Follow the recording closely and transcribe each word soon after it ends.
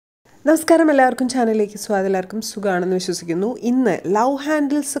നമസ്കാരം, എല്ലാവർക്കും ചാനലിലേക്ക് സ്വാഗതം. എല്ലാവർക്കും സുഖമാണെന്ന് വിശ്വസിക്കുന്നു. ഇന്ന് ലവ്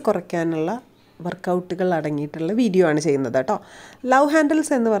ഹാൻഡിൽസ് കുറയ്ക്കാനുള്ള വർക്കൗട്ടുകൾ അടങ്ങിയിട്ടുള്ള വീഡിയോ ആണ് ചെയ്യുന്നത് കേട്ടോ. ലവ്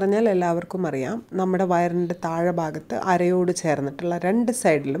ഹാൻഡിൽസ് എന്ന് പറഞ്ഞാൽ എല്ലാവർക്കും അറിയാം, നമ്മുടെ വയറിൻ്റെ താഴെ ഭാഗത്ത് അരയോട് ചേർന്നിട്ടുള്ള രണ്ട്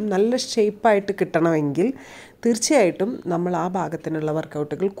സൈഡിലും നല്ല ഷേപ്പായിട്ട് കിട്ടണമെങ്കിൽ തീർച്ചയായിട്ടും നമ്മൾ ആ ഭാഗത്തിനുള്ള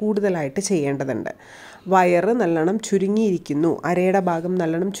വർക്കൗട്ടുകൾ കൂടുതലായിട്ട് ചെയ്യേണ്ടതുണ്ട്. വയറ് നല്ലോണം ചുരുങ്ങിയിരിക്കുന്നു, അരയുടെ ഭാഗം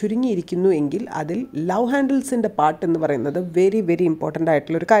നല്ലോണം ചുരുങ്ങിയിരിക്കുന്നു എങ്കിൽ അതിൽ ലവ് ഹാൻഡിൽസിൻ്റെ പാർട്ട് എന്ന് പറയുന്നത് വെരി വെരി ഇമ്പോർട്ടൻ്റ്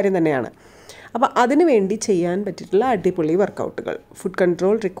ആയിട്ടുള്ളൊരു കാര്യം തന്നെയാണ്. അപ്പോൾ അതിനു വേണ്ടി ചെയ്യാൻ പറ്റിയിട്ടുള്ള അടിപൊളി വർക്കൗട്ടുകൾ. ഫുഡ്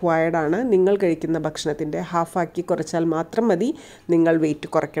കൺട്രോൾ റിക്വയർഡ് ആണ്. നിങ്ങൾ കഴിക്കുന്ന ഭക്ഷണത്തിൻ്റെ ഹാഫാക്കി കുറച്ചാൽ മാത്രം മതി നിങ്ങൾ വെയിറ്റ്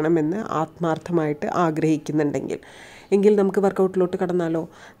കുറയ്ക്കണമെന്ന് ആത്മാർത്ഥമായിട്ട് ആഗ്രഹിക്കുന്നുണ്ടെങ്കിൽ. എങ്കിൽ നമുക്ക് വർക്കൗട്ടിലോട്ട് കടന്നാലോ?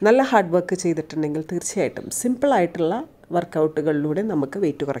 നല്ല ഹാർഡ് വർക്ക് ചെയ്തിട്ടുണ്ടെങ്കിൽ തീർച്ചയായിട്ടും സിമ്പിളായിട്ടുള്ള വർക്കൗട്ടുകളിലൂടെ നമുക്ക്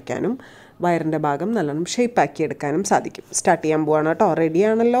വെയിറ്റ് കുറയ്ക്കാനും വയറിൻ്റെ ഭാഗം നല്ലോണം ഷേപ്പാക്കി എടുക്കാനും സാധിക്കും. സ്റ്റാർട്ട് ചെയ്യാൻ പോവാണ് കേട്ടോ.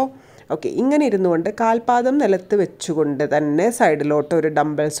 റെഡിയാണല്ലോ? ഓക്കെ. ഇങ്ങനെ ഇരുന്നുകൊണ്ട് കാൽപാദം നിലത്ത് വെച്ചുകൊണ്ട് തന്നെ സൈഡിലോട്ട് ഒരു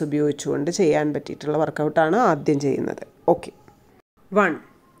ഡംബൽസ് ഉപയോഗിച്ചുകൊണ്ട് ചെയ്യാൻ പറ്റിയിട്ടുള്ള വർക്കൗട്ടാണ് ആദ്യം ചെയ്യുന്നത്. ഓക്കെ. 1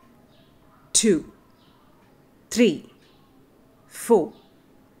 2 3 4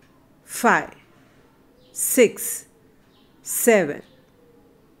 5 6 7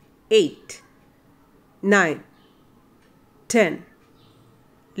 8 9 10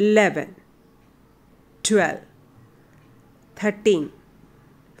 11 12 13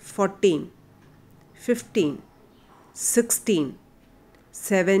 14 15 16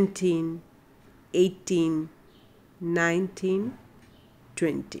 17 18 19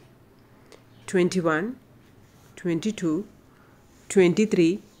 20 21 22 23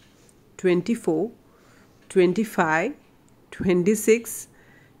 24 25 26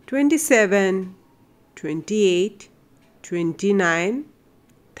 27 28 29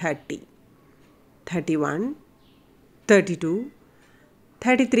 30 31 32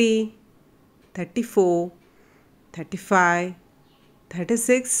 33 34 35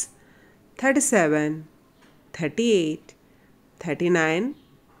 36 37 38 39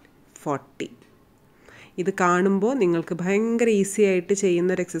 40. ഇത് കാണുമ്പോൾ നിങ്ങൾക്ക് ഭയങ്കര ഈസി ആയിട്ട്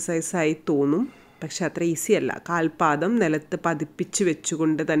ചെയ്യുന്നൊരു എക്സസൈസായി തോന്നും. പക്ഷെ അത്ര ഈസി അല്ല. കാൽപാദം നിലത്ത് പതിപ്പിച്ച്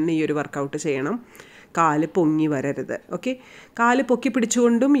വെച്ചുകൊണ്ട് തന്നെ ഈ ഒരു വർക്കൗട്ട് ചെയ്യണം. കാല് പൊങ്ങി വരരുത്. ഓക്കെ. കാല് പൊക്കി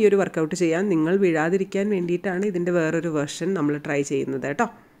പിടിച്ചുകൊണ്ടും ഈ ഒരു വർക്കൗട്ട് ചെയ്യാൻ, നിങ്ങൾ വീഴാതിരിക്കാൻ വേണ്ടിയിട്ടാണ് ഇതിൻ്റെ വേറൊരു വേർഷൻ നമ്മൾ ട്രൈ ചെയ്യുന്നത് കേട്ടോ.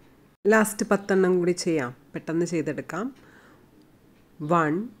 ലാസ്റ്റ് 10 കൂടി ചെയ്യാം. പെട്ടെന്ന് ചെയ്തെടുക്കാം.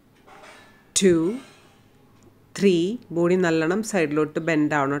 1 2 3 ബോഡി നല്ലോണം സൈഡിലോട്ട്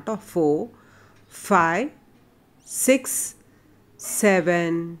ബെൻഡ് ആവണം കേട്ടോ. 4 5 6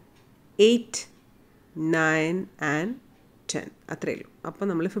 7 8 9 and 10. അത്രയേ ഉള്ളൂ. അപ്പോൾ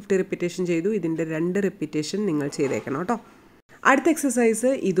നമ്മൾ 50 റിപ്പീറ്റേഷൻ ചെയ്തു. ഇതിൻ്റെ 2 റിപ്പീറ്റേഷൻ നിങ്ങൾ ചെയ്തേക്കണം കേട്ടോ. അടുത്ത എക്സസൈസ്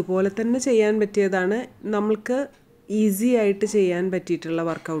ഇതുപോലെ തന്നെ ചെയ്യാൻ പറ്റിയതാണ്. നമ്മൾക്ക് ഈസി ആയിട്ട് ചെയ്യാൻ പറ്റിയിട്ടുള്ള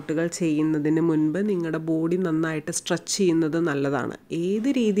വർക്കൗട്ടുകൾ ചെയ്യുന്നതിന് മുൻപ് നിങ്ങളുടെ ബോഡി നന്നായിട്ട് സ്ട്രെച്ച് ചെയ്യുന്നത് നല്ലതാണ്. ഏത്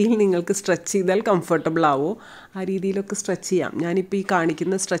രീതിയിൽ നിങ്ങൾക്ക് സ്ട്രെച്ച് ചെയ്താൽ കംഫർട്ടബിൾ ആവോ ആ രീതിയിലൊക്കെ സ്ട്രെച്ച് ചെയ്യാം. ഞാനിപ്പോൾ ഈ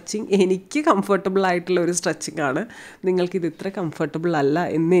കാണിക്കുന്ന സ്ട്രെച്ചിങ് എനിക്ക് കംഫർട്ടബിൾ ആയിട്ടുള്ള ഒരു സ്ട്രെച്ചിങ് ആണ്. നിങ്ങൾക്കിത് ഇത്ര കംഫർട്ടബിൾ അല്ല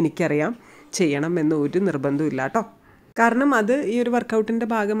എന്ന് എനിക്കറിയാം. ചെയ്യണം എന്ന് ഒരു നിർബന്ധവും ഇല്ല കേട്ടോ. കാരണം അത് ഈ ഒരു വർക്കൗട്ടിൻ്റെ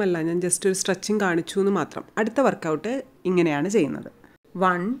ഭാഗമല്ല. ഞാൻ ജസ്റ്റ് ഒരു സ്ട്രെച്ചിങ് കാണിച്ചു എന്ന് മാത്രം. അടുത്ത വർക്കൗട്ട് ഇങ്ങനെയാണ് ചെയ്യുന്നത്.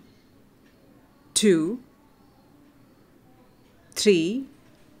 1 2 3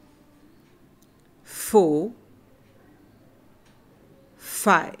 4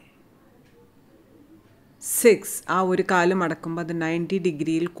 5 6. ആ ഒരു കാല് മടക്കുമ്പോൾ അത് 90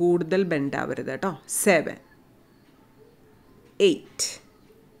 ഡിഗ്രിയിൽ കൂടുതൽ ബെൻഡ് ആവരുത് കേട്ടോ. 7 8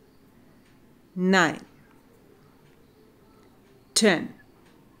 9 10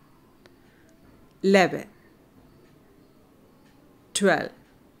 11 12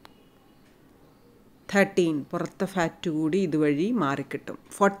 13. പുറത്തെ ഫാറ്റ് കൂടി ഇതുവഴി മാറിക്കിട്ടും.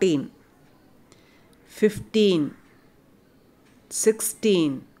 14 15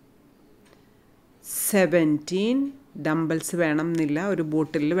 16 17. ഡംബൽസ് വേണം എന്നില്ല, ഒരു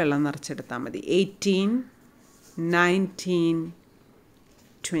ബോട്ടിലിൽ വെള്ളം നിറച്ചെടുത്താൽ മതി. 18 19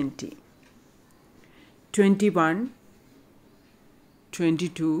 20 21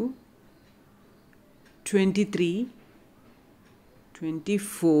 22 23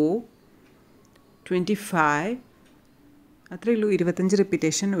 24 25. അത്രയേ ഉള്ളൂ. 25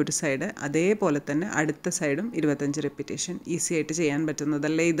 റിപ്പീറ്റേഷൻ ഒരു സൈഡ്. അതേപോലെ തന്നെ അടുത്ത സൈഡും 25 റിപ്പീറ്റേഷൻ. ഈസി ആയിട്ട് ചെയ്യാൻ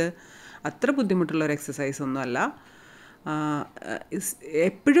പറ്റുന്നതല്ലേ ഇത്? അത്ര ബുദ്ധിമുട്ടുള്ളൊരു എക്സസൈസ് ഒന്നുമല്ല.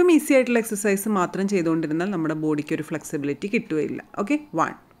 എപ്പോഴും ഈസി ആയിട്ടുള്ള എക്സസൈസ് മാത്രം ചെയ്തുകൊണ്ടിരുന്നാൽ നമ്മുടെ ബോഡിക്ക് ഒരു ഫ്ലെക്സിബിലിറ്റി കിട്ടുകയില്ല. ഓക്കെ.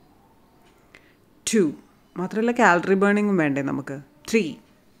 1 2 മാത്രമല്ല, കാലറി ബേണിങ്ങും വേണ്ടേ നമുക്ക്. 3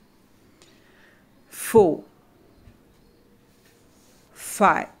 4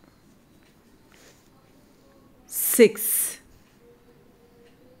 5 6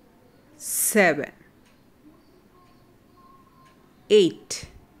 7 8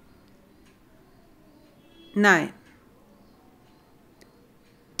 9,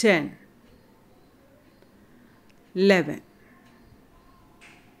 10, 11,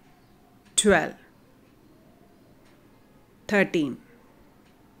 12, 13,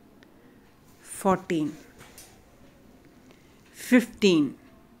 14, 15,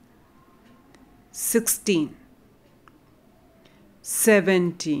 16,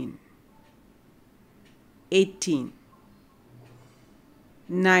 17, 18,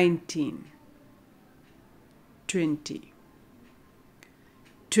 19, 20,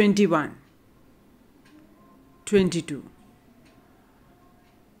 21, 22,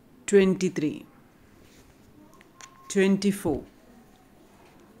 23, 24,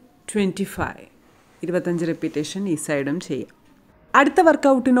 25, 25 റിപ്പീറ്റേഷൻ ഈ സൈഡും ചെയ്യാം. അടുത്ത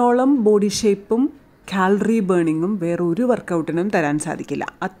വർക്കൗട്ടിനോളം ബോഡി ഷേപ്പും കാലറി ബേണിങ്ങും വേറെ ഒരു വർക്കൗട്ടിനും തരാൻ സാധിക്കില്ല.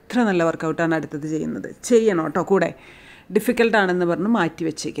 അത്ര നല്ല വർക്കൗട്ടാണ് അടുത്തത് ചെയ്യുന്നത്. ചെയ്യണം കേട്ടോ. കൂടെ ഡിഫിക്കൽട്ടാണെന്ന് പറഞ്ഞ് മാറ്റി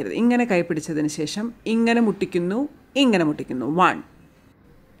വെച്ചേക്കരുത്. ഇങ്ങനെ കൈ പിടിച്ചതിന് ശേഷം ഇങ്ങനെ മുട്ടിക്കുന്നു, ഇങ്ങനെ മുട്ടിക്കുന്നു. 1,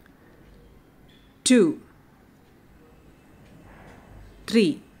 2, 3,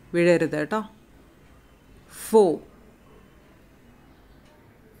 വീഴരുത് കേട്ടോ. 4,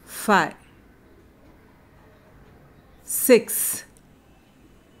 5, 6,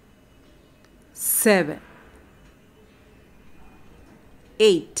 7,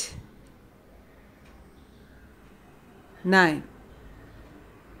 8, 9,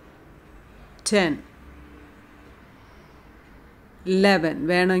 10, 11.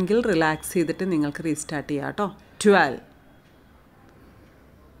 വേണമെങ്കിൽ റിലാക്സ് ചെയ്തിട്ട് നിങ്ങൾക്ക് റീസ്റ്റാർട്ട് ചെയ്യാം കേട്ടോ. 12,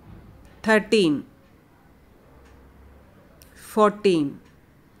 13, 14,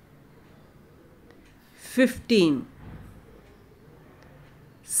 15,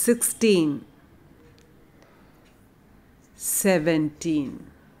 16, 17,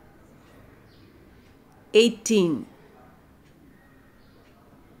 18,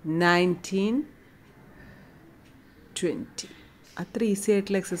 19, 20. അത്ര ഈസി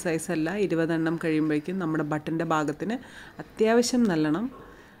ആയിട്ടുള്ള എക്സസൈസ് അല്ല. 20 എണ്ണം കഴിയുമ്പോഴേക്കും നമ്മുടെ ബട്ടൻ്റെ ഭാഗത്തിന് അത്യാവശ്യം നല്ലോണം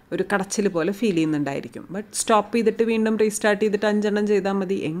ഒരു കടച്ചിൽ പോലെ ഫീൽ ചെയ്യുന്നുണ്ടായിരിക്കും. ബട്ട് സ്റ്റോപ്പ് ചെയ്തിട്ട് വീണ്ടും റീസ്റ്റാർട്ട് ചെയ്തിട്ട് 5 എണ്ണം ചെയ്താൽ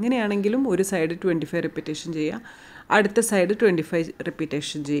മതി. എങ്ങനെയാണെങ്കിലും ഒരു സൈഡ് 25 റിപ്പീറ്റേഷൻ ചെയ്യുക, അടുത്ത സൈഡ് 25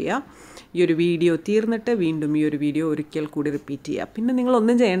 റിപ്പീറ്റേഷൻ ചെയ്യുക. ഈ ഒരു വീഡിയോ തീർന്നിട്ട് വീണ്ടും ഈ ഒരു വീഡിയോ ഒരിക്കൽ കൂടി റിപ്പീറ്റ് ചെയ്യുക. പിന്നെ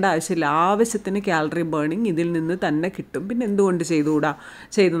നിങ്ങളൊന്നും ചെയ്യേണ്ട ആവശ്യമില്ല. ആവശ്യത്തിന് കാലറി ബേണിങ് ഇതിൽ നിന്ന് തന്നെ കിട്ടും. പിന്നെ എന്തുകൊണ്ട് ചെയ്തുകൂടാ?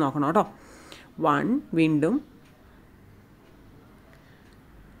 ചെയ്ത് നോക്കണം കേട്ടോ. 1, വീണ്ടും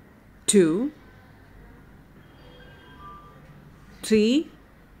 2, 3,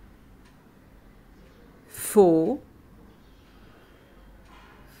 4,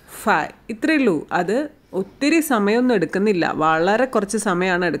 5. ഇത്രയേ ഉള്ളൂ. അത് ഒത്തിരി സമയമൊന്നും എടുക്കുന്നില്ല. വളരെ കുറച്ച്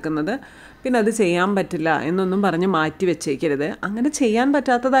സമയമാണ് എടുക്കുന്നത്. പിന്നെ അത് ചെയ്യാൻ പറ്റില്ല എന്നൊന്നും പറഞ്ഞ് മാറ്റി വെച്ചേക്കരുത്. അങ്ങനെ ചെയ്യാൻ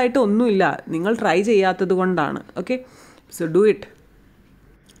പറ്റാത്തതായിട്ട് ഒന്നുമില്ല. നിങ്ങൾ ട്രൈ ചെയ്യാത്തത് കൊണ്ടാണ്. Okay, so do it.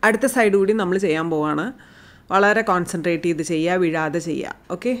 അടുത്ത സൈഡ് കൂടി നമ്മൾ ചെയ്യാൻ പോവാണ്. വളരെ കോൺസെൻട്രേറ്റ് ചെയ്ത് ചെയ്യുക, വീഴാതെ ചെയ്യുക.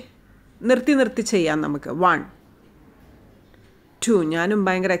 ഓക്കെ, നിർത്തി ചെയ്യാം നമുക്ക്. 1, 2. ഞാനും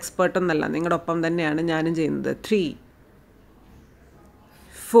ഭയങ്കര എക്സ്പേർട്ടൊന്നല്ല, നിങ്ങളുടെ ഒപ്പം തന്നെയാണ് ഞാനും ചെയ്യുന്നത്. 3,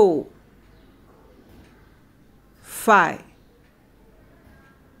 4, 5,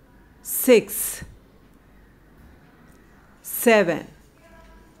 6, 7,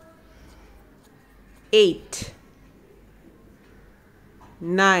 8,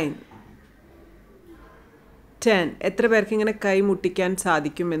 9, 10. എത്ര പേർക്ക് ഇങ്ങനെ കൈ മുട്ടിക്കാൻ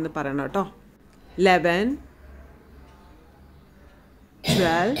സാധിക്കുമെന്ന് പറയണം കേട്ടോ. 11,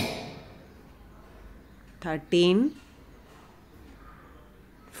 12, 13,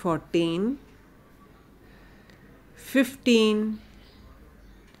 14, 15,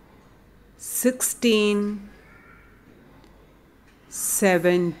 16,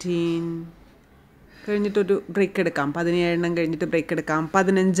 17. കഴിഞ്ഞിട്ടൊരു ബ്രേക്ക് എടുക്കാം. 17 എണ്ണം കഴിഞ്ഞിട്ട് ബ്രേക്ക് എടുക്കാം.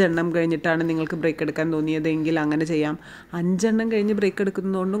 15 എണ്ണം കഴിഞ്ഞിട്ടാണ് നിങ്ങൾക്ക് ബ്രേക്ക് എടുക്കാൻ തോന്നിയതെങ്കിൽ അങ്ങനെ ചെയ്യാം. 5 എണ്ണം കഴിഞ്ഞ് ബ്രേക്ക്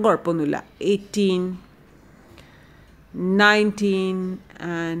എടുക്കുന്നതുകൊണ്ടും കുഴപ്പമൊന്നുമില്ല. 18, 19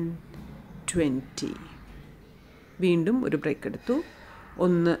 and 20. വീണ്ടും ഒരു ബ്രേക്ക് എടുത്തു.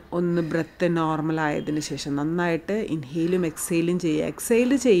 ഒന്ന് ബ്രെത്ത് നോർമലായതിന് ശേഷം നന്നായിട്ട് ഇൻഹെയിലും എക്സെയിലും ചെയ്യുക.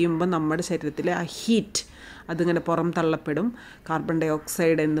 എക്സെയിൽ ചെയ്യുമ്പോൾ നമ്മുടെ ശരീരത്തിലെ ആ ഹീറ്റ് അതിങ്ങനെ പുറം തള്ളപ്പെടും. കാർബൺ ഡൈ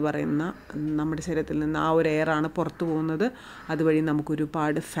ഓക്സൈഡ് എന്ന് പറയുന്ന നമ്മുടെ ശരീരത്തിൽ നിന്ന് ആ ഒരു എയറാണ് പുറത്തു പോകുന്നത്. അതുവഴി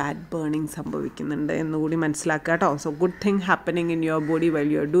നമുക്കൊരുപാട് ഫാറ്റ് ബേണിങ് സംഭവിക്കുന്നുണ്ട് എന്നുകൂടി മനസ്സിലാക്കുക കേട്ടോ. So good thing happening in your body while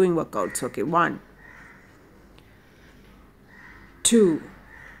you are doing workouts. Okay, 1, 2,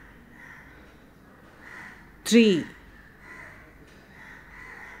 3,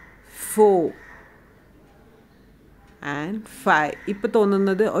 4 and 5. ഇപ്പോൾ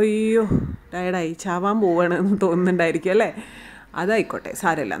തോന്നുന്നത് അയ്യോ ടയർഡായി ചാവാൻ പോവുകയാണെന്ന് തോന്നുന്നുണ്ടായിരിക്കും അല്ലേ? അതായിക്കോട്ടെ,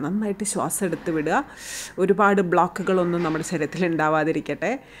 സാരമില്ല. നന്നായിട്ട് ശ്വാസം എടുത്ത് വിടുക. ഒരുപാട് ബ്ലോക്കുകളൊന്നും നമ്മുടെ ശരീരത്തിൽ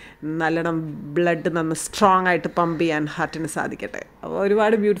ഉണ്ടാവാതിരിക്കട്ടെ. നല്ലോണം ബ്ലഡ് സ്ട്രോങ് ആയിട്ട് പമ്പ് ചെയ്യാൻ ഹാർട്ടിന് സാധിക്കട്ടെ. അപ്പോൾ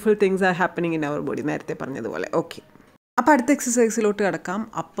ഒരുപാട് beautiful things are happening in our body, നേരത്തെ പറഞ്ഞതുപോലെ. ഓക്കെ, അപ്പോൾ അടുത്ത എക്സസൈസിലോട്ട് കിടക്കാം.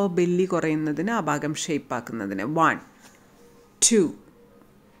 അപ്പർ ബെല്ലി കുറയുന്നതിന്, ആ ഭാഗം ഷേപ്പ് ആക്കുന്നതിന്. 1 2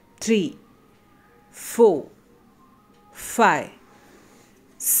 3 4 5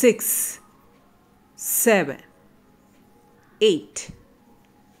 6 7 8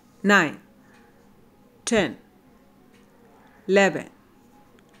 9 10 11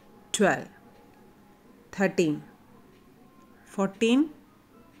 12 13 14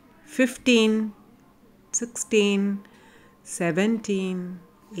 15 16 17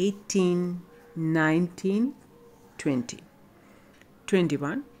 18 19 20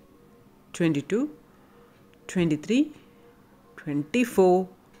 21 22 23 24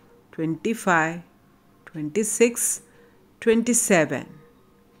 25 26 27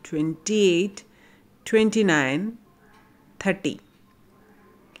 28 29 30.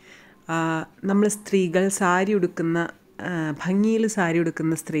 നമ്മൾ സ്ത്രീകൾ സാരി ഉടുക്കുന്ന, ഭംഗിയിൽ സാരി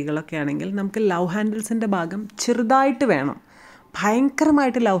ഉടുക്കുന്ന സ്ത്രീകളൊക്കെ ആണെങ്കിൽ നമുക്ക് ലവ് ഹാൻഡിൽസിൻ്റെ ഭാഗം ചെറുതായിട്ട് വേണം.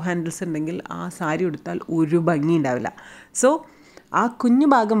 ഭയങ്കരമായിട്ട് ലവ് ഹാൻഡിൽസ് ഉണ്ടെങ്കിൽ ആ സാരി ഉടുത്താൽ ഒരു ഭംഗി ഉണ്ടാവില്ല. സോ ആ കുഞ്ഞു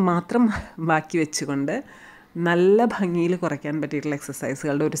ഭാഗം മാത്രം ബാക്കി വെച്ചുകൊണ്ട് നല്ല ഭംഗിയിൽ കുറയ്ക്കാൻ പറ്റിയിട്ടുള്ള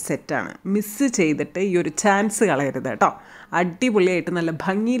എക്സസൈസുകളുടെ ഒരു സെറ്റാണ്. മിസ്സ് ചെയ്തിട്ട് ഈ ഒരു ചാൻസ് കളയരുത് കേട്ടോ. അടിപൊളിയായിട്ട് നല്ല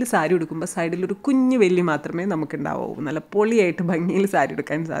ഭംഗിയിൽ സാരി ഉടുക്കുമ്പോൾ സൈഡിലൊരു കുഞ്ഞു വെല്ലി മാത്രമേ നമുക്കുണ്ടാവൂ. നല്ല പൊളിയായിട്ട് ഭംഗിയിൽ സാരി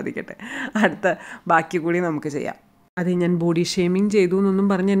ഉടുക്കാൻ സാധിക്കട്ടെ. അടുത്ത ബാക്കി കൂടി നമുക്ക് ചെയ്യാം. അത് ഞാൻ ബോഡി ഷേമിങ് ചെയ്തു എന്നൊന്നും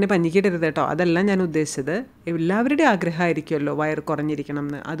പറഞ്ഞ് എന്നെ പഞ്ഞിക്കിടരുത് കേട്ടോ. അതല്ല ഞാൻ ഉദ്ദേശിച്ചത്. എല്ലാവരുടെയും ആഗ്രഹമായിരിക്കുമല്ലോ വയറ് കുറഞ്ഞിരിക്കണം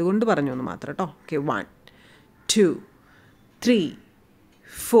എന്ന്, അതുകൊണ്ട് പറഞ്ഞു എന്ന് മാത്രം കേട്ടോ. Okay, 1 2 3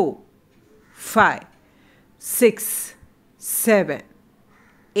 4 5 6 7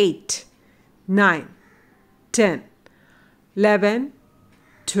 8 9 10 11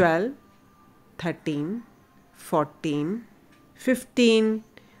 12 13 14 15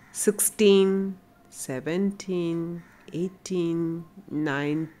 16 17 18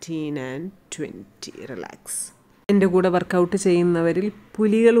 19 and 20. റിലാക്സ്. എൻ്റെ കൂടെ വർക്കൗട്ട് ചെയ്യുന്നവരിൽ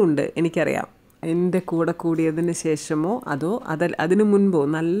പുലികളുണ്ട്, എനിക്കറിയാം. എൻ്റെ കൂടെ കൂടിയതിന് ശേഷമോ അതോ അതിനു മുൻപോ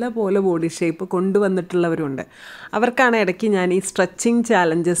നല്ല പോലെ ബോഡി ഷേപ്പ് കൊണ്ടുവന്നിട്ടുള്ളവരുണ്ട്. അവർക്കാണ് ഇടയ്ക്ക് ഞാൻ ഈ സ്ട്രെച്ചിങ്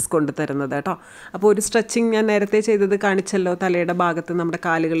ചാലഞ്ചസ് കൊണ്ടുതരുന്നത് കേട്ടോ. അപ്പോൾ ഒരു സ്ട്രെച്ചിങ് ഞാൻ നേരത്തെ ചെയ്തത് കാണിച്ചല്ലോ, തലയുടെ ഭാഗത്ത് നമ്മുടെ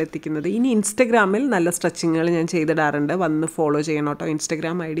കാലുകൾ എത്തിക്കുന്നത്. ഇനി ഇൻസ്റ്റഗ്രാമിൽ നല്ല സ്ട്രെച്ചിങ്ങുകൾ ഞാൻ ചെയ്തിടാറുണ്ട്, വന്ന് ഫോളോ ചെയ്യണം കേട്ടോ.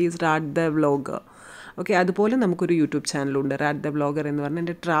 Instagram ID is RAD the vlogger. Okay, അതുപോലെ നമുക്കൊരു യൂട്യൂബ് ചാനലുണ്ട്, റാഡ് ദ വ്ലോഗർ എന്ന് പറഞ്ഞാൽ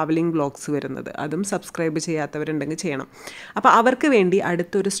എൻ്റെ ട്രാവലിംഗ് വ്ലോഗ്സ് വരുന്നത്. അതും സബ്സ്ക്രൈബ് ചെയ്യാത്തവരുണ്ടെങ്കിൽ ചെയ്യണം. അപ്പോൾ അവർക്ക് വേണ്ടി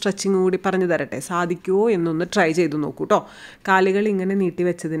അടുത്തൊരു സ്ട്രെച്ചിങ് കൂടി പറഞ്ഞു തരട്ടെ, സാധിക്കുമോ എന്നൊന്ന് ട്രൈ ചെയ്ത് നോക്കൂ കേട്ടോ. കാലുകൾ ഇങ്ങനെ നീട്ടി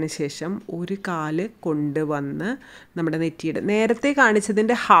വെച്ചതിന് ശേഷം ഒരു കാല് കൊണ്ടുവന്ന് നമ്മുടെ നെറ്റിയുടെ നേരത്തെ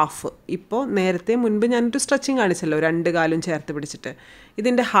കാണിച്ചതിൻ്റെ ഹാഫ്, ഇപ്പോൾ നേരത്തെ മുൻപ് ഞാനൊരു സ്ട്രെച്ചിങ് കാണിച്ചല്ലോ, 2 കാലും ചേർത്ത് പിടിച്ചിട്ട്,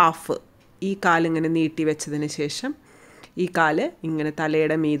 ഇതിൻ്റെ ഹാഫ് ഈ കാലിങ്ങനെ നീട്ടി വെച്ചതിന് ശേഷം ഈ കാല് ഇങ്ങനെ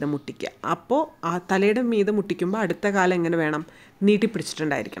തലയുടെ മീതെ മുട്ടിക്കുക. അപ്പോൾ ആ തലയുടെ മീതെ മുട്ടിക്കുമ്പോൾ അടുത്ത കാലം എങ്ങനെ വേണം,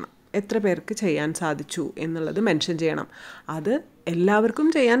 നീട്ടിപ്പിടിച്ചിട്ടുണ്ടായിരിക്കണം. എത്ര പേർക്ക് ചെയ്യാൻ സാധിച്ചു എന്നുള്ളത് മെൻഷൻ ചെയ്യണം. അത് എല്ലാവർക്കും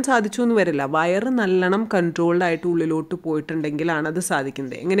ചെയ്യാൻ സാധിച്ചു എന്ന് വരില്ല. വയറ് നല്ലോണം കൺട്രോൾഡായിട്ട് ഉള്ളിലോട്ട് പോയിട്ടുണ്ടെങ്കിലാണ് അത്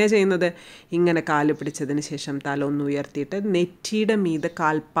സാധിക്കുന്നത്. എങ്ങനെയാണ് ചെയ്യുന്നത്? ഇങ്ങനെ കാല് പിടിച്ചതിന് ശേഷം തല ഒന്ന് ഉയർത്തിയിട്ട് നെറ്റിയുടെ മീതെ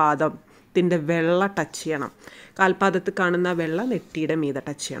കാൽപാദത്തിൻ്റെ വെള്ള ടച്ച് ചെയ്യണം. കാൽപാദത്തിൽ കാണുന്ന വെള്ള നെറ്റിയുടെ മീതെ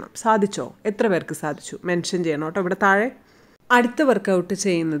ടച്ച് ചെയ്യണം. സാധിച്ചോ? എത്ര പേർക്ക് സാധിച്ചു? മെൻഷൻ ചെയ്യണം കേട്ടോ ഇവിടെ താഴെ. അടുത്ത വർക്കൗട്ട്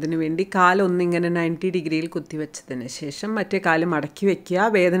ചെയ്യുന്നതിന് വേണ്ടി കാലൊന്നിങ്ങനെ 90 ഡിഗ്രിയിൽ കുത്തിവെച്ചതിന് ശേഷം മറ്റേ കാല് മടക്കി വെക്കുക.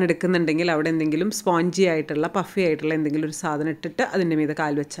 വേദന എടുക്കുന്നുണ്ടെങ്കിൽ അവിടെ എന്തെങ്കിലും സ്പോഞ്ചി ആയിട്ടുള്ള പഫി ആയിട്ടുള്ള എന്തെങ്കിലും ഒരു സാധനം ഇട്ടിട്ട് അതിൻ്റെ മീതെ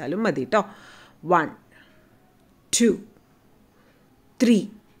കാൽ വെച്ചാലും മതി കേട്ടോ. 1 2 3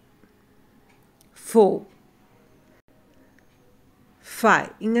 4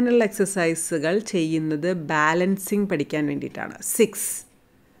 5 ഇങ്ങനെയുള്ള എക്സസൈസുകൾ ചെയ്യുന്നത് ബാലൻസിങ് പഠിക്കാൻ വേണ്ടിയിട്ടാണ്. 6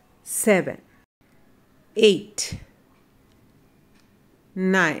 7 8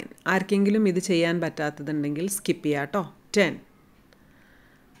 9 ആർക്കെങ്കിലും ഇത് ചെയ്യാൻ പറ്റാത്തതുണ്ടെങ്കിൽ സ്കിപ്പ് ചെയ്യാം കേട്ടോ. 10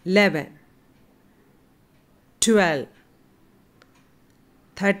 11 12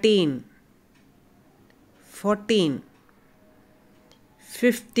 13 14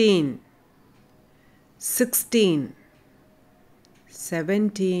 15 16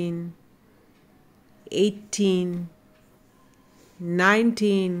 17 18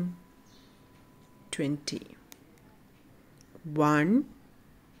 19 20. 1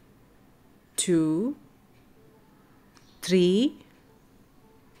 2 3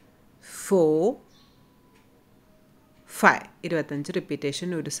 4 5 25 റിപ്പീറ്റേഷൻ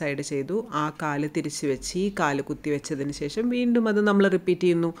ഒരു സൈഡ് ചെയ്തു. ആ കാല് തിരിച്ച് വെച്ച് ഈ കാല് കുത്തി വെച്ചതിന് ശേഷം വീണ്ടും അത് നമ്മൾ റിപ്പീറ്റ്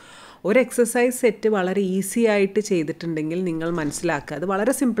ചെയ്യുന്നു. ഒരു എക്സസൈസ് സെറ്റ് വളരെ ഈസി ആയിട്ട് ചെയ്തിട്ടുണ്ടെങ്കിൽ നിങ്ങൾ മനസ്സിലാക്കുക അത്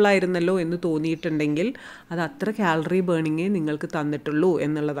വളരെ സിമ്പിളായിരുന്നല്ലോ എന്ന് തോന്നിയിട്ടുണ്ടെങ്കിൽ അത് അത്ര കാലറി ബേണിങ്ങേ നിങ്ങൾക്ക് തന്നിട്ടുള്ളൂ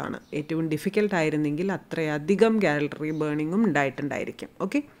എന്നുള്ളതാണ്. ഏറ്റവും ഡിഫിക്കൽട്ട് ആയിരുന്നെങ്കിൽ അത്രയധികം കാലറി ബേണിങ്ങും ഉണ്ടായിട്ടുണ്ടായിരിക്കും.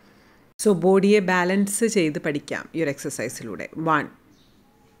 ഓക്കെ, സോ ബോഡിയെ ബാലൻസ് ചെയ്ത് പഠിക്കാം ഈ ഒരു എക്സസൈസിലൂടെ. 1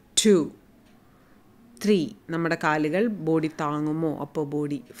 2 3 നമ്മുടെ കാലുകൾ ബോഡി താങ്ങുമോ, അപ്പോൾ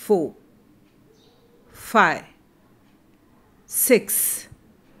ബോഡി 4 5 6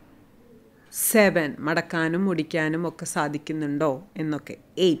 7 മടക്കാനും മുടിക്കാനും ഒക്കെ സാധിക്കുന്നുണ്ടോ എന്നൊക്കെ.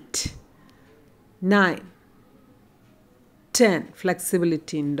 8 9 10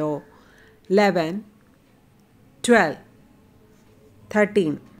 ഫ്ലെക്സിബിലിറ്റി ഉണ്ടോ. 11 12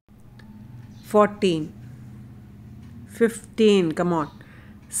 13 14 15 come on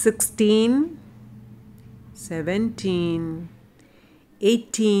 16 17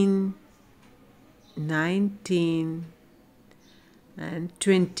 18 19 and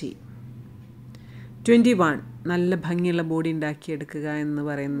 20 21 നല്ല ഭംഗിയുള്ള ബോഡി ഉണ്ടാക്കിയെടുക്കുക എന്ന്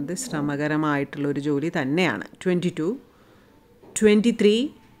പറയുന്നത് ശ്രമകരമായിട്ടുള്ളൊരു ജോലി തന്നെയാണ്. 22 23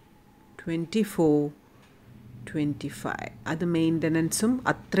 24 25 അത് മെയിൻ്റനൻസും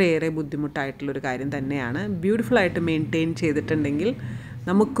അത്രയേറെ ബുദ്ധിമുട്ടായിട്ടുള്ളൊരു കാര്യം തന്നെയാണ്. ബ്യൂട്ടിഫുള്ളായിട്ട് മെയിൻറ്റെയിൻ ചെയ്തിട്ടുണ്ടെങ്കിൽ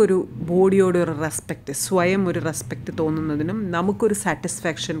നമുക്കൊരു ബോഡിയോടൊരു റെസ്പെക്റ്റ്, സ്വയം ഒരു റെസ്പെക്റ്റ് തോന്നുന്നതിനും നമുക്കൊരു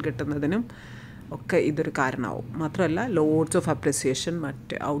സാറ്റിസ്ഫാക്ഷൻ കിട്ടുന്നതിനും ഒക്കെ ഇതൊരു കാരണമാവും. മാത്രമല്ല ലോഡ്സ് ഓഫ് അപ്രിസിയേഷൻ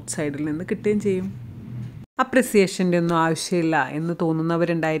മറ്റ് ഔട്ട്സൈഡിൽ നിന്ന് കിട്ടുകയും ചെയ്യും. അപ്രിസിയേഷൻ്റെ ഒന്നും ആവശ്യമില്ല എന്ന്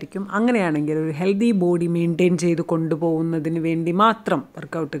തോന്നുന്നവരുണ്ടായിരിക്കും. അങ്ങനെയാണെങ്കിൽ ഒരു ഹെൽത്തി ബോഡി മെയിൻറ്റെയിൻ ചെയ്ത് കൊണ്ടുപോകുന്നതിന് വേണ്ടി മാത്രം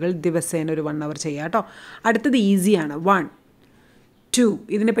വർക്കൗട്ടുകൾ ദിവസേന ഒരു 1 hour ചെയ്യാം കേട്ടോ. അടുത്തത് ഈസിയാണ്. 1 2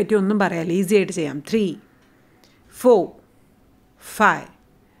 ഇതിനെപ്പറ്റി ഒന്നും പറയാല്ല, ഈസി ആയിട്ട് ചെയ്യാം. 3 4 5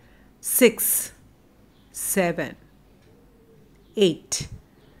 6 7 8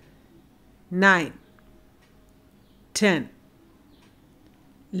 9 10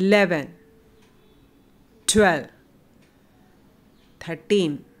 11 12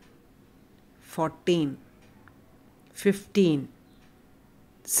 13 14 15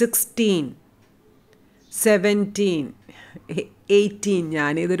 16 17 18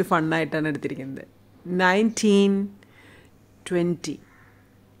 ഞാനിതൊരു ഫണ്ണായിട്ടാണ് എടുത്തിരിക്കുന്നത്. 19 20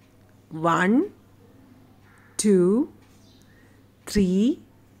 1 2 3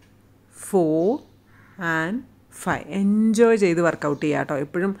 4 and 5 എൻജോയ് ചെയ്ത് വർക്കൗട്ട് ചെയ്യുക കേട്ടോ.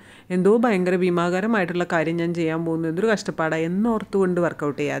 എപ്പോഴും എന്തോ ഭയങ്കര ഭീമാകരമായിട്ടുള്ള കാര്യം ഞാൻ ചെയ്യാൻ പോകുന്നു, എന്തൊരു കഷ്ടപ്പാടാണ് എന്നോർത്തുകൊണ്ട്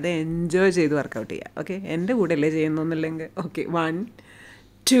വർക്കൗട്ട് ചെയ്യുക. അത് എൻജോയ് ചെയ്ത് വർക്കൗട്ട് ചെയ്യുക. ഓക്കെ, എൻ്റെ കൂടെ അല്ലേ ചെയ്യുന്നൊന്നുമില്ലെങ്കിൽ. Okay, 1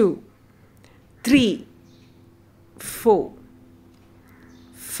 2 3 4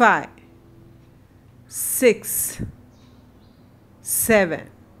 5 6 7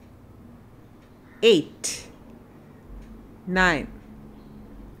 8 9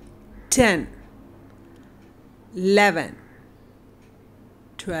 10 11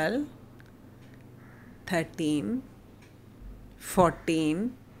 12 13 14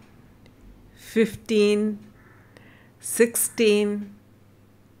 15 16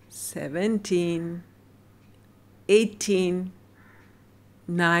 17 18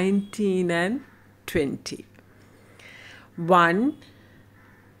 19 and 20. 1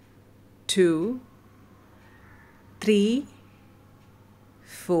 2 3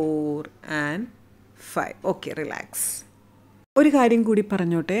 4 and 5. Okay, relax. ഒരു കാര്യം കൂടി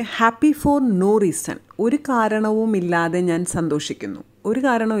പറഞ്ഞോട്ടെ. Happy for no reason. ഒരു കാരണവുമില്ലാതെ ഞാൻ സന്തോഷിക്കുന്നു. ഒരു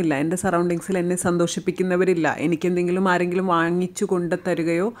കാരണവുമില്ല. എൻ്റെ സറൗണ്ടിങ്സിൽ എന്നെ സന്തോഷിപ്പിക്കുന്നവരില്ല. എനിക്കെന്തെങ്കിലും ആരെങ്കിലും വാങ്ങിച്ചു കൊണ്ട്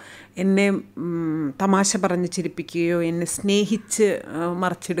തരികയോ എന്നെ തമാശ പറഞ്ഞ് ചിരിപ്പിക്കുകയോ എന്നെ സ്നേഹിച്ച്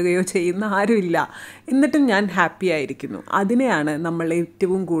മറച്ചിടുകയോ ചെയ്യുന്ന ആരുമില്ല. എന്നിട്ടും ഞാൻ ഹാപ്പി ആയിരിക്കുന്നു. അതിനെയാണ് നമ്മൾ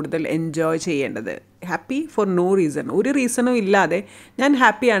ഏറ്റവും കൂടുതൽ എൻജോയ് ചെയ്യേണ്ടത്. Happy for no reason. ഒരു റീസണും ഇല്ലാതെ ഞാൻ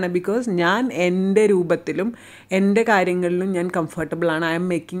ഹാപ്പിയാണ്. ബിക്കോസ് ഞാൻ എൻ്റെ രൂപത്തിലും എൻ്റെ കാര്യങ്ങളിലും ഞാൻ കംഫർട്ടബിളാണ്. I M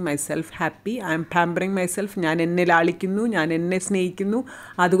making myself happy. I M pampering myself. ഞാൻ എന്നെ ലാളിക്കുന്നു, ഞാൻ എന്നെ സ്നേഹിക്കുന്നു.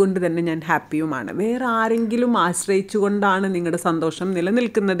 അതുകൊണ്ട് തന്നെ ഞാൻ ഹാപ്പിയുമാണ്. വേറെ ആരെങ്കിലും ആശ്രയിച്ചുകൊണ്ടാണ് നിങ്ങളുടെ സന്തോഷം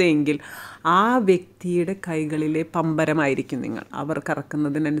നിലനിൽക്കുന്നത് എങ്കിൽ ആ വ്യക്തിയുടെ കൈകളിലെ പമ്പരമായിരിക്കും നിങ്ങൾ. അവർ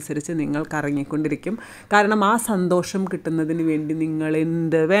കറക്കുന്നതിനനുസരിച്ച് നിങ്ങൾ കറങ്ങിക്കൊണ്ടിരിക്കും. കാരണം ആ സന്തോഷം കിട്ടുന്നതിന് വേണ്ടി നിങ്ങൾ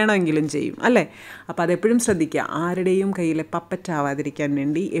എന്ത് വേണമെങ്കിലും ചെയ്യും, അല്ലേ? അപ്പോൾ അതെപ്പോഴും ശ്രദ്ധിക്കുക. ആരുടെയും കയ്യിലെ പപ്പറ്റാവാതിരിക്കാൻ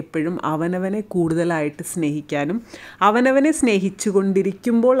വേണ്ടി എപ്പോഴും അവനവനെ കൂടുതലായിട്ട് സ്നേഹിക്കാനും അവനവനെ സ്നേഹിച്ചു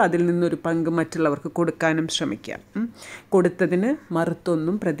കൊണ്ടിരിക്കുമ്പോൾ അതിൽ നിന്നൊരു പങ്ക് മറ്റുള്ളവർക്ക് കൊടുക്കാനും ശ്രമിക്കുക. കൊടുത്തതിന്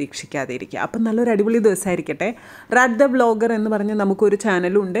മറുത്തൊന്നും പ്രതീക്ഷിക്കാതെ ഇരിക്കുക. അപ്പം നല്ലൊരു അടിപൊളി ദിവസമായിരിക്കട്ടെ. റാഡ് ദ വ്ളോഗർ എന്ന് പറഞ്ഞ് നമുക്കൊരു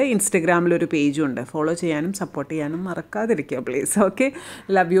ചാനലുണ്ട്, ഇൻസ്റ്റഗ്രാമിലൊരു പേജും ഉണ്ട്. ഫോളോ ചെയ്യാനും സപ്പോർട്ട് ചെയ്യാനും മറക്കാതിരിക്കുക പ്ലീസ്. ഓക്കെ,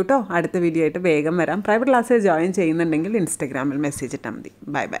 ലവ് യു ട്ടോ. അടുത്ത വീഡിയോ ആയിട്ട് വേഗം വരാം. പ്രൈവറ്റ് ക്ലാസ്സിൽ ജോയിൻ ചെയ്യുന്നുണ്ടെങ്കിൽ ഇൻസ്റ്റഗ്രാമിൽ മെസ്സേജ് ഇട്ടാൽ മതി.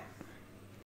 Bye bye.